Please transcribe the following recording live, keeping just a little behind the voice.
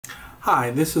Hi,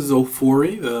 this is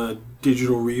Ofori, the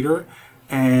digital reader,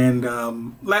 and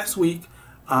last week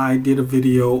I did a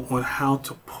video on how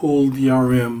to pull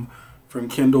DRM from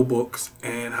Kindle books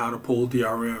and how to pull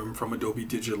DRM from Adobe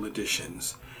Digital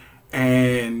Editions.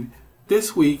 And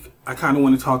this week I kind of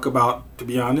want to talk about, to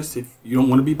be honest, if you don't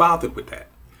want to be bothered with that.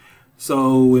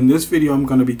 So in this video I'm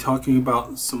going to be talking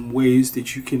about some ways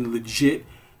that you can legit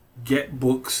get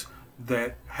books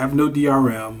that have no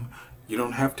DRM. You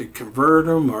don't have to convert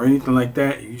them or anything like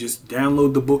that. You just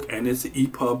download the book and it's an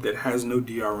EPUB that has no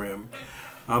DRM.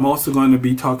 I'm also going to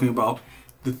be talking about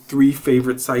the 3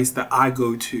 favorite sites that I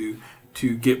go to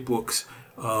get books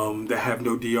that have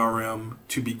no DRM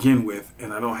to begin with,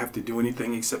 and I don't have to do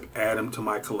anything except add them to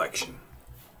my collection.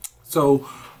 So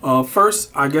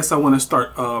first, I guess I want to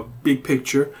start big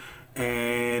picture,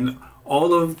 and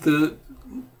all of the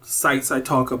sites I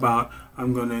talk about,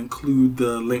 I'm going to include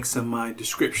the links in my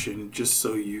description just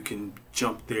so you can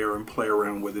jump there and play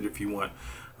around with it if you want.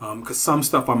 Because some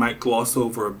stuff I might gloss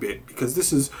over a bit,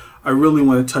 because I really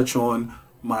want to touch on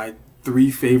my 3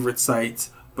 favorite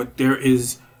sites, but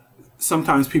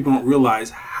sometimes people don't realize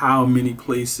how many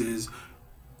places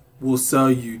will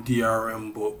sell you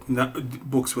DRM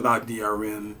books without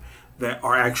DRM that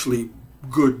are actually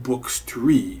good books to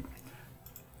read.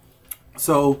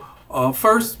 So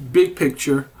first, big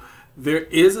picture, there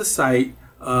is a site,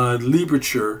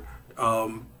 Liberature,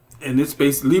 and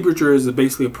Liberature is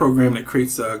basically a program that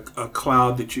creates a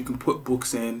cloud that you can put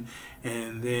books in,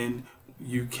 and then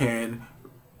you can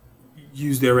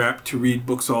use their app to read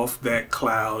books off that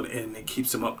cloud, and it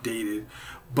keeps them updated.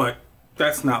 But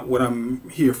that's not what I'm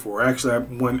here for. Actually,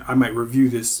 I might review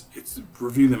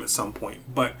them at some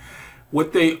point. But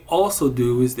what they also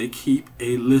do is they keep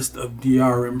a list of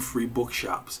DRM-free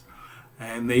bookshops,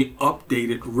 and they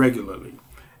update it regularly.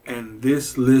 And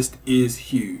this list is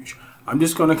huge. I'm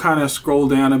just going to kind of scroll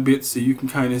down a bit so you can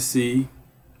kind of see.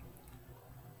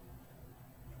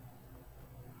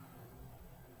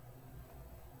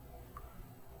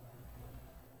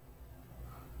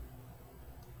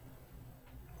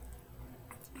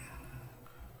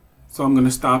 So I'm going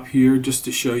to stop here just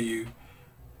to show you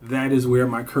that is where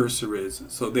my cursor is.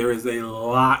 So there is a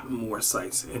lot more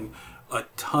sites and a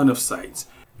ton of sites.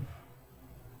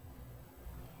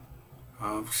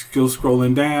 Still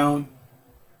scrolling down.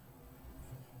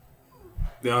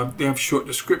 They have short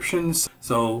descriptions.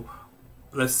 So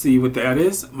let's see what that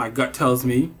is. My gut tells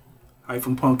me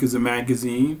Punk is a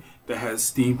magazine that has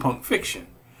steampunk fiction.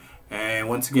 And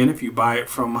once again, if you buy it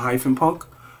from Punk,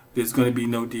 there's going to be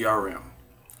no DRM.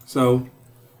 So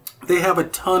they have a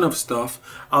ton of stuff.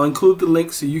 I'll include the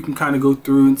links so you can kind of go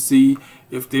through and see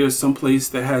if there's some place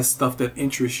that has stuff that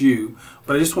interests you.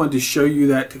 But I just wanted to show you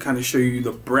that to kind of show you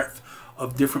the breadth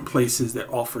of different places that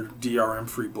offer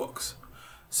DRM-free books.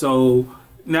 So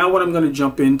now what I'm going to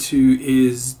jump into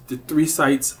is the 3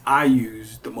 sites I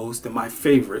use the most and my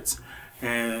favorites.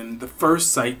 And the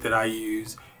first site that I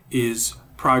use is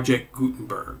Project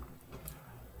Gutenberg.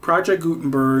 Project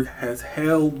Gutenberg has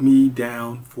held me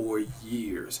down for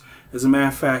years. As a matter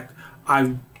of fact,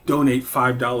 I donate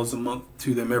 $5 a month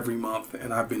to them every month,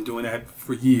 and I've been doing that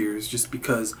for years just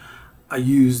because I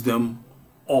use them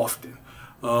often.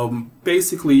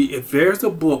 Basically, if there's a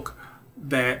book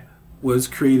that was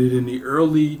created in the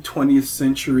early 20th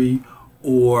century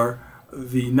or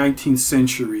the 19th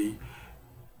century,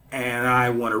 and I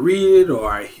want to read it,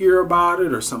 or I hear about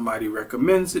it, or somebody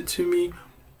recommends it to me,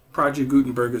 Project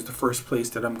Gutenberg is the first place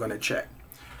that I'm going to check.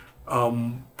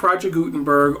 Project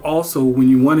Gutenberg also, when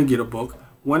you want to get a book,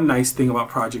 one nice thing about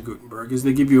Project Gutenberg is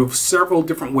they give you several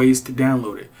different ways to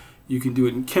download it. You can do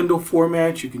it in Kindle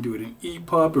format, you can do it in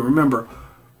EPUB, and remember,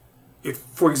 if,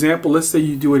 for example, let's say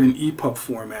you do it in EPUB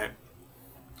format,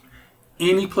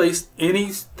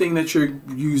 anything that you're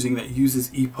using that uses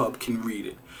EPUB can read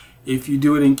it. If you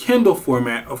do it in Kindle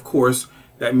format, of course,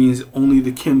 that means only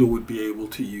the Kindle would be able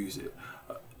to use it.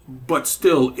 But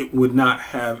still, it would not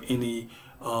have any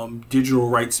digital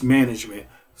rights management.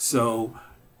 So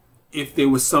if there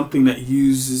was something that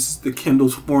uses the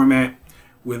Kindle's format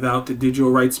without the digital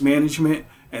rights management,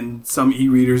 and some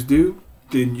e-readers do,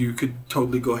 then you could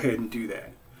totally go ahead and do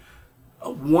that.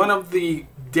 One of the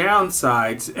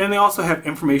downsides, and they also have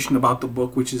information about the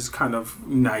book, which is kind of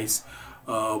nice,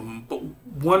 but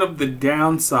one of the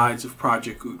downsides of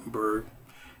Project Gutenberg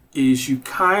is you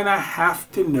kind of have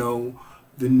to know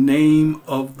the name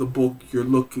of the book you're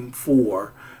looking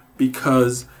for,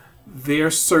 because their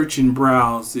search and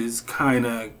browse is kind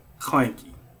of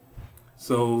clunky.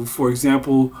 So for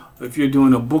example, if you're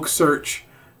doing a book search,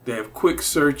 they have quick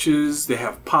searches, they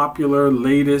have popular,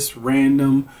 latest,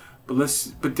 random,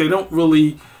 but they don't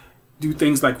really do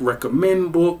things like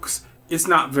recommend books. it's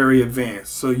not very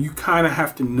advanced. So you kind of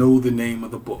have to know the name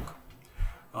of the book.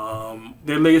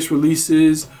 Their latest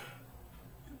releases,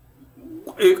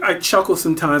 I chuckle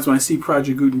sometimes when I see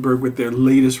Project Gutenberg with their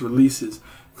latest releases,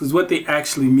 because what they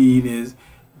actually mean is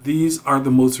these are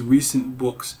the most recent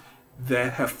books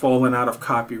that have fallen out of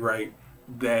copyright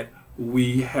that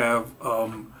we have,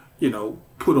 you know,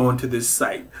 put onto this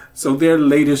site. So their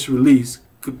latest release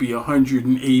could be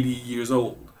 180 years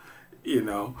old. You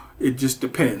know, it just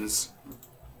depends.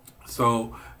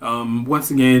 So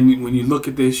once again, when you look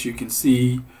at this, you can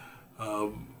see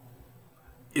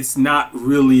it's not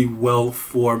really well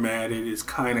formatted. It's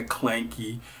kind of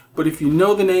clanky. But if you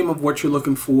know the name of what you're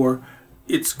looking for,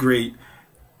 it's great.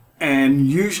 And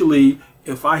usually,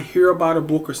 if I hear about a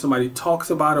book or somebody talks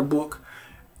about a book,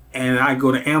 and I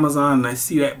go to Amazon and I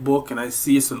see that book and I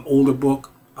see it's an older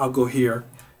book, I'll go here,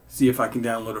 see if I can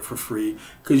download it for free.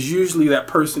 Because usually that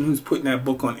person who's putting that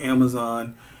book on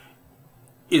Amazon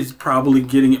is probably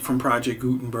getting it from Project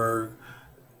Gutenberg,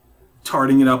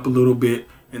 tarting it up a little bit,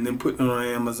 and then putting it on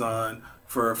Amazon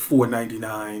for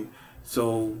 $4.99.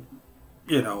 So,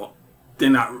 you know, they're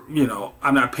not, you know,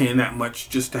 I'm not paying that much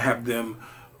just to have them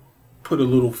put a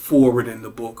little forward in the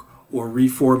book or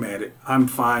reformat it. I'm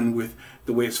fine with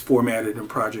the way it's formatted in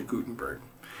Project Gutenberg.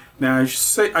 Now, I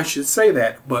should say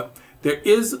that, but there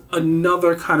is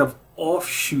another kind of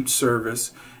offshoot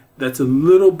service that's a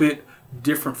little bit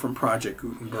different from Project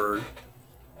Gutenberg,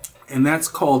 and that's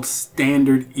called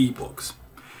Standard eBooks.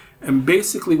 And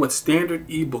basically what Standard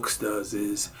eBooks does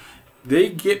is they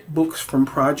get books from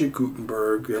Project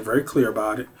Gutenberg, they're very clear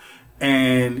about it,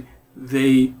 and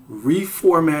they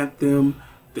reformat them,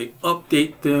 they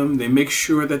update them, they make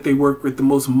sure that they work with the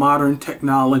most modern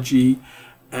technology,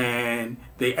 and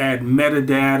they add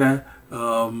metadata.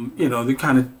 You know,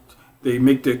 they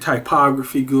make their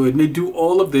typography good, and they do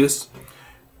all of this.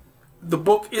 The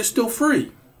book is still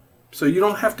free, so you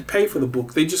don't have to pay for the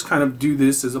book. They just kind of do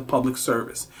this as a public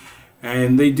service,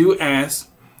 and they do ask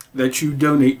that you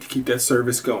donate to keep that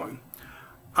service going.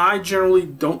 I generally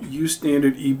don't use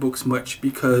Standard eBooks much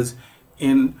because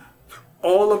in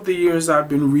all of the years I've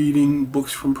been reading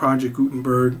books from Project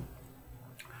Gutenberg,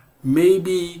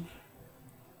 maybe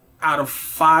out of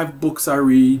 5 books I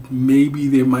read, maybe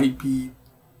there might be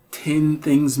 10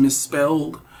 things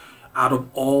misspelled out of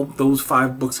all those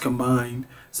 5 books combined.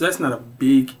 So that's not a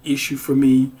big issue for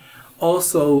me.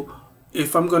 Also,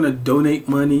 if I'm going to donate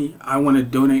money, I want to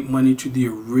donate money to the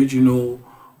original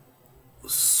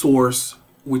source,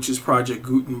 which is Project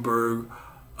Gutenberg.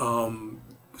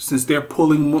 Since they're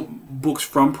pulling books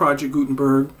from Project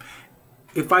Gutenberg,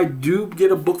 if I do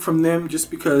get a book from them just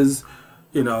because,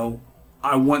 you know,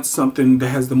 I want something that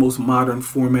has the most modern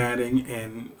formatting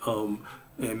and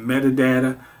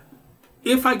metadata,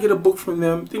 if I get a book from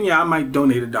them, then yeah, I might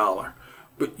donate $1.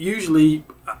 But usually,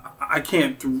 I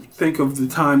can't think of the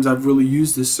times I've really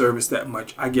used this service that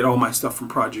much. I get all my stuff from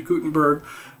Project Gutenberg.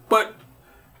 But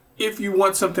if you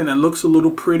want something that looks a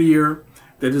little prettier,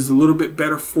 that is a little bit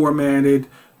better formatted,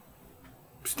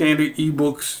 Standard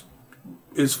eBooks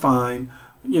is fine.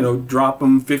 You know, drop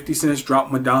them 50 cents,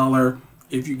 drop them $1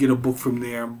 if you get a book from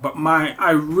there. But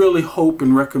I really hope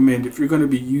and recommend, if you're going to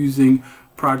be using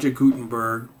Project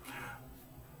Gutenberg,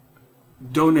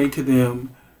 donate to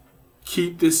them.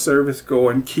 Keep this service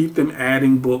going. Keep them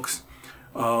adding books,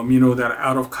 you know, that are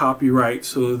out of copyright,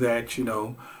 so that, you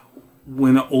know,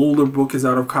 when an older book is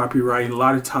out of copyright, a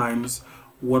lot of times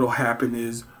what will happen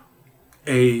is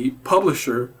a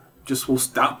publisher just will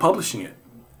stop publishing it.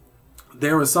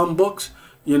 There are some books,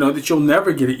 you know, that you'll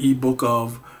never get an ebook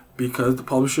of because the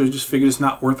publisher just figured it's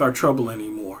not worth our trouble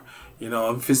anymore. You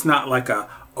know, if it's not like a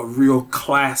real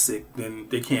classic, then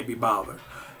they can't be bothered.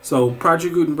 So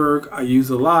Project Gutenberg I use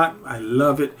a lot. I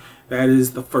love it. That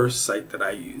is the first site that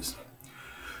I use.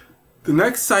 The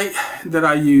next site that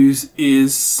I use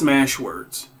is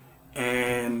Smashwords.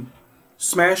 And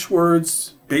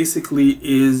Smashwords basically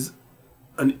is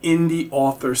an indie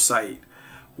author site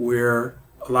where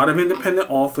a lot of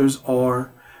independent authors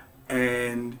are,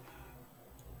 and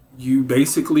you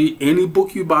basically, any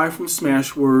book you buy from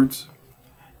Smashwords,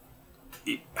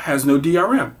 it has no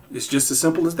DRM. It's just as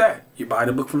simple as that. You buy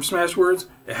the book from Smashwords,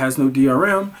 it has no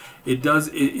DRM.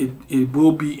 It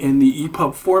will be in the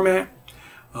EPUB format.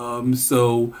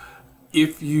 So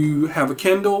if you have a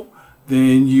Kindle,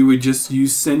 then you would just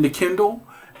use Send to Kindle,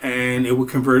 and it will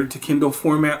convert it to Kindle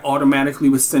format automatically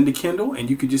with Send to Kindle, and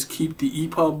you could just keep the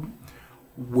EPUB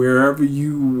wherever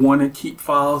you want to keep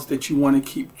files that you want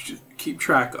to keep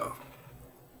track of.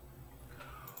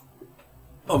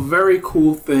 A very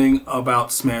cool thing about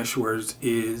Smashwords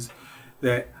is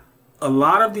that a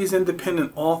lot of these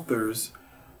independent authors,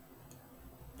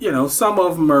 you know, some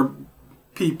of them are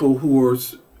people who are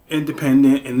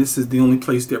independent and this is the only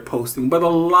place they're posting, but a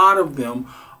lot of them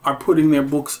are putting their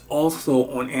books also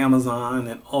on Amazon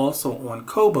and also on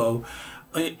Kobo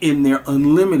in their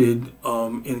unlimited,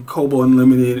 in Kobo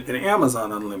Unlimited and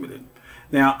Amazon Unlimited.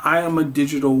 Now, I am a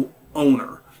digital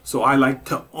owner, so I like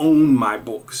to own my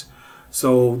books.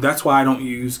 So that's why I don't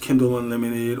use Kindle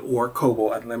Unlimited or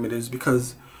Kobo Unlimited, is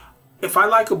because if I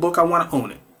like a book, I want to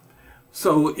own it.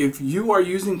 So if you are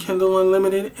using Kindle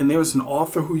Unlimited and there's an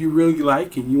author who you really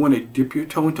like and you want to dip your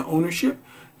toe into ownership,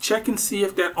 check and see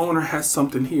if that owner has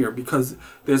something here, because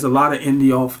there's a lot of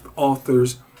indie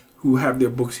authors who have their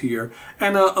books here,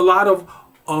 and a lot of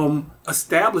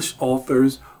established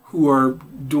authors who are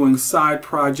doing side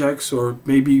projects, or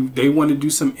maybe they want to do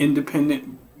some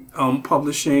independent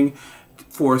publishing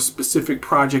for a specific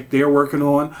project they're working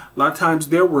on. A lot of times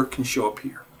their work can show up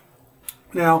here.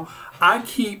 Now, I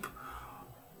keep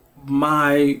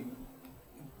my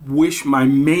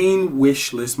main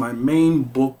wish list, my main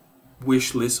book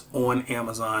wish list on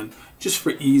Amazon, just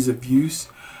for ease of use.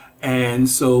 And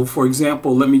so, for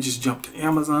example, let me just jump to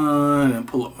Amazon and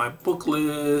pull up my book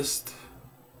list.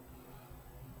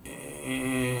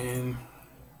 And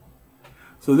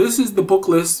so this is the book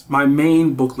list, my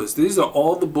main book list. These are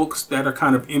all the books that are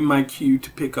kind of in my queue to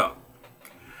pick up.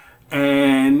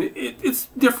 And it's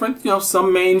different, you know,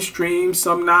 some mainstream,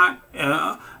 some not.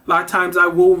 A lot of times I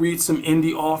will read some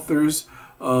indie authors,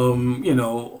 you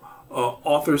know,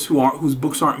 authors whose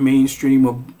books aren't mainstream,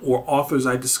 or authors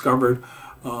I discovered,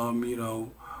 you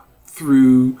know,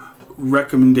 through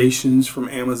recommendations from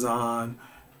Amazon.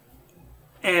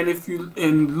 And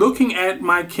in looking at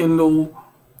my Kindle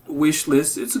wish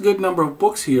list, it's a good number of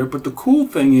books here. But the cool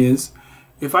thing is,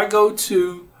 if I go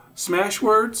to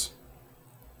Smashwords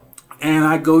and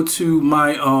I go to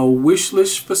my wish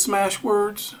list for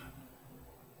Smashwords,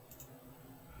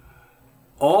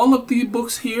 all of the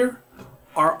books here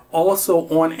are also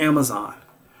on Amazon.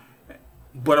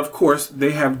 But of course,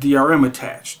 they have DRM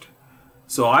attached.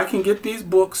 So I can get these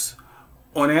books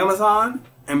on Amazon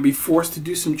and be forced to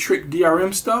do some trick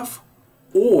DRM stuff,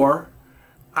 or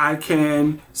I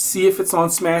can see if it's on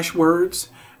Smashwords,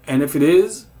 and if it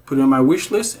is, put it on my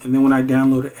wish list, and then when I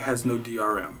download it, it has no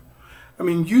DRM. I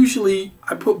mean, usually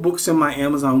I put books in my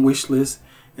Amazon wish list,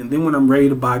 and then when I'm ready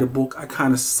to buy the book, I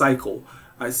kind of cycle.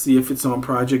 I see if it's on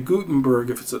Project Gutenberg,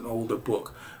 if it's an older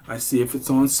book. I see if it's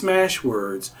on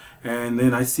Smashwords, and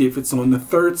then I see if it's on the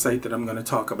third site that I'm going to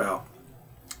talk about.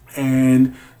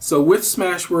 And so with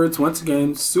Smashwords, once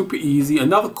again, super easy.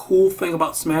 Another cool thing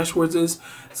about Smashwords is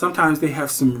sometimes they have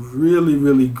some really,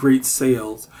 really great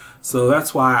sales. So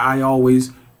that's why I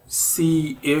always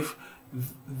see if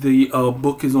the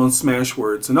book is on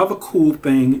Smashwords. Another cool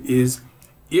thing is,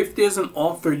 if there's an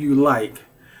author you like,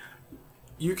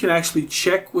 you can actually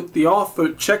check with the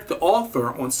author, check the author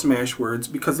on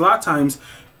Smashwords, because a lot of times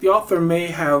the author may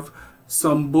have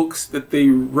some books that they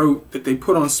wrote that they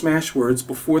put on Smashwords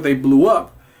before they blew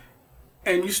up,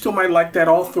 and you still might like that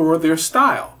author or their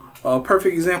style. A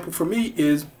perfect example for me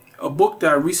is a book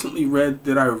that I recently read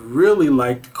that I really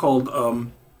liked, called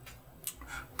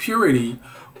Purity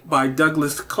by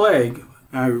Douglas Clegg.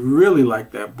 I really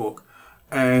liked that book,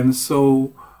 and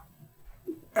so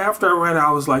after I read it,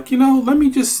 I was like, you know, let me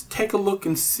just take a look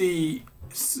and see,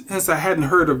 since I hadn't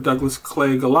heard of Douglas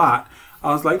Clegg a lot,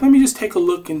 I was like, let me just take a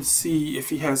look and see if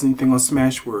he has anything on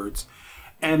Smashwords.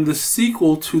 And the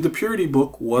sequel to the Purity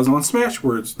book was on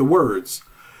Smashwords, The Words.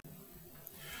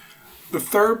 The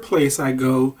third place I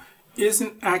go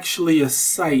isn't actually a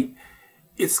site,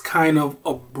 it's kind of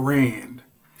a brand.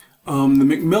 The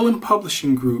Macmillan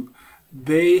Publishing Group,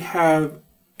 they have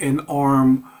an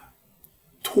arm,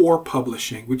 Tor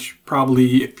Publishing, which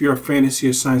probably, if you're a fantasy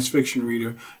or science fiction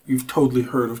reader, you've totally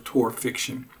heard of Tor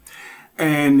Fiction.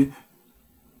 And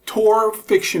Tor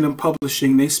Fiction and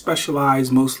Publishing, they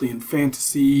specialize mostly in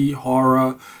fantasy,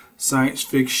 horror, science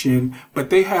fiction, but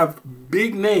they have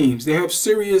big names. They have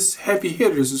serious heavy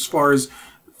hitters as far as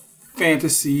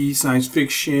fantasy, science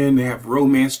fiction. They have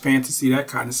romance, fantasy, that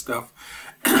kind of stuff.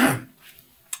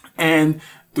 And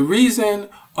the reason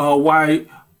why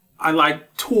I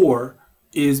like Tor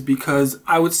is because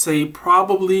I would say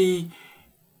probably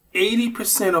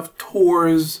 80% of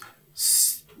Tor's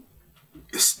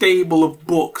stable of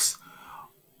books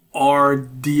are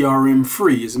DRM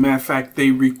free. As a matter of fact,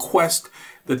 they request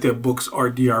that their books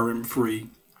are DRM free.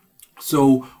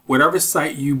 So whatever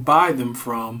site you buy them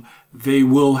from, they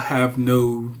will have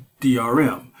no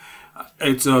DRM.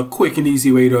 It's a quick and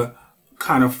easy way to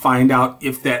kind of find out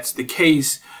if that's the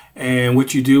case. And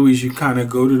what you do is you kind of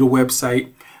go to the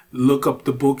website, look up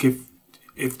the book. If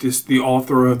if this the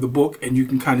author of the book, and you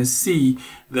can kind of see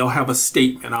they'll have a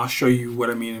statement. I'll show you what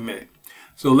I mean in a minute.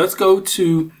 So let's go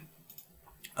to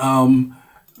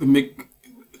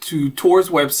Tor's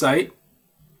website,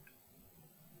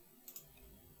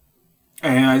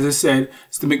 and as I said,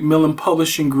 it's the Macmillan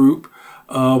Publishing Group,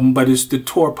 but it's the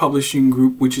Tor Publishing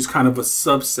Group, which is kind of a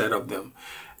subset of them.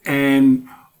 And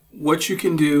what you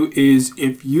can do is,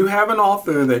 if you have an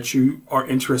author that you are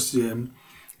interested in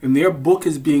and their book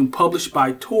is being published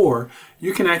by Tor,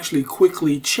 you can actually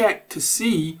quickly check to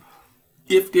see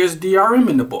if there's DRM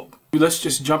in the book. Let's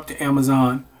just jump to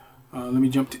Amazon. Let me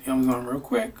jump to Amazon real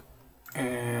quick,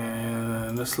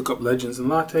 and let's look up Legends and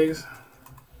Lattes.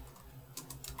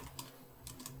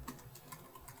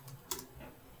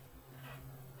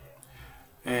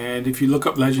 And if you look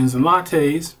up Legends and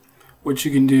Lattes, what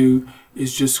you can do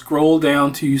is just scroll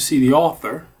down till you see the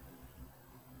author,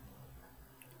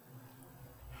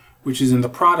 which is in the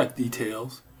product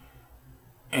details,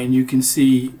 and you can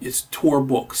see it's Tor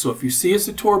book. So if you see it's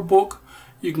a Tor book,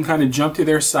 you can kind of jump to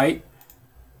their site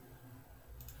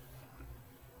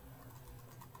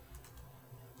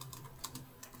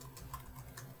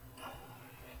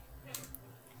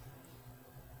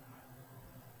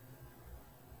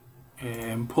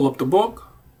and pull up the book,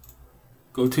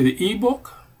 go to the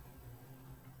ebook,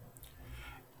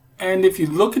 and if you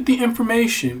look at the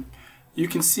information, you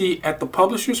can see at the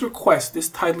publisher's request, this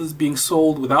title is being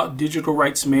sold without digital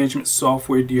rights management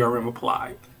software DRM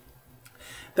applied.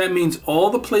 That means all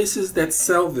the places that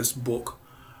sell this book,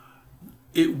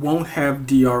 it won't have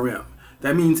DRM.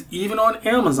 That means even on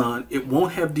Amazon, it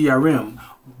won't have DRM,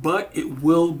 but it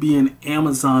will be in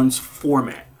Amazon's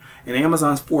format. And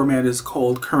Amazon's format is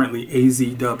called currently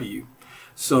AZW.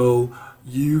 So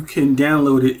you can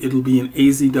download it, it'll be in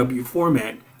AZW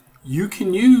format. You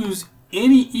can use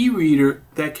any e-reader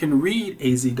that can read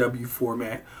AZW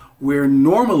format, where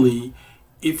normally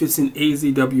if it's in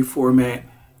AZW format,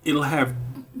 it'll have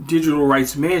digital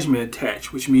rights management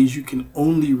attached, which means you can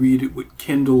only read it with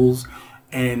Kindles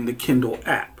and the Kindle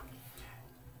app.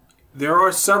 There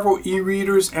are several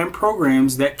e-readers and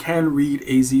programs that can read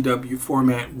AZW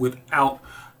format without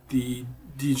the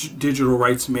digital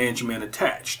rights management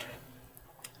attached.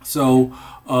 So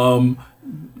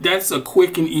that's a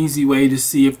quick and easy way to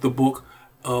see if the book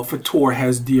for Tor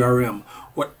has DRM.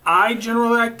 What I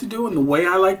generally like to do, and the way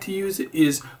I like to use it,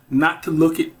 is not to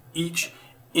look at each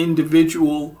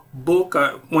individual book.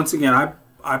 Once again,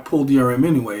 I pull DRM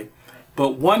anyway.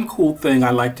 But one cool thing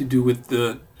I like to do with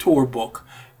the Tor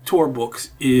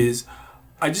books is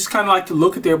I just kind of like to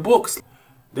look at their books.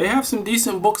 They have some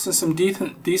decent books and some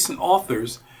decent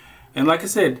authors. And like I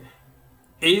said,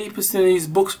 80% of these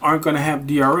books aren't going to have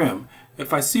DRM.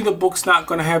 If I see the book's not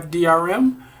going to have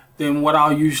DRM, then what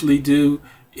I'll usually do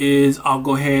is I'll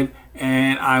go ahead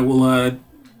and I will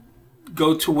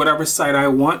go to whatever site I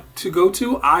want to go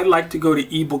to. I like to go to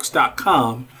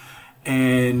eBooks.com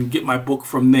and get my book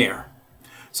from there.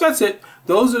 So that's it.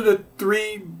 Those are the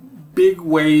three big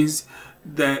ways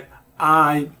that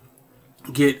I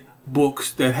get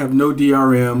books that have no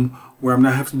DRM, where I'm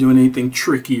not having to do anything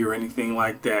tricky or anything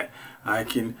like that. I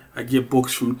get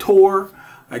books from Tor,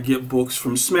 I get books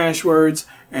from Smashwords,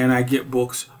 and I get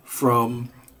books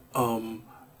from the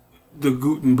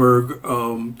Gutenberg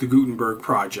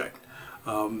project.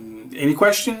 Any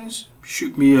questions?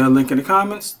 Shoot me a link in the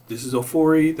comments. This is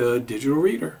Ofori, the Digital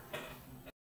Reader.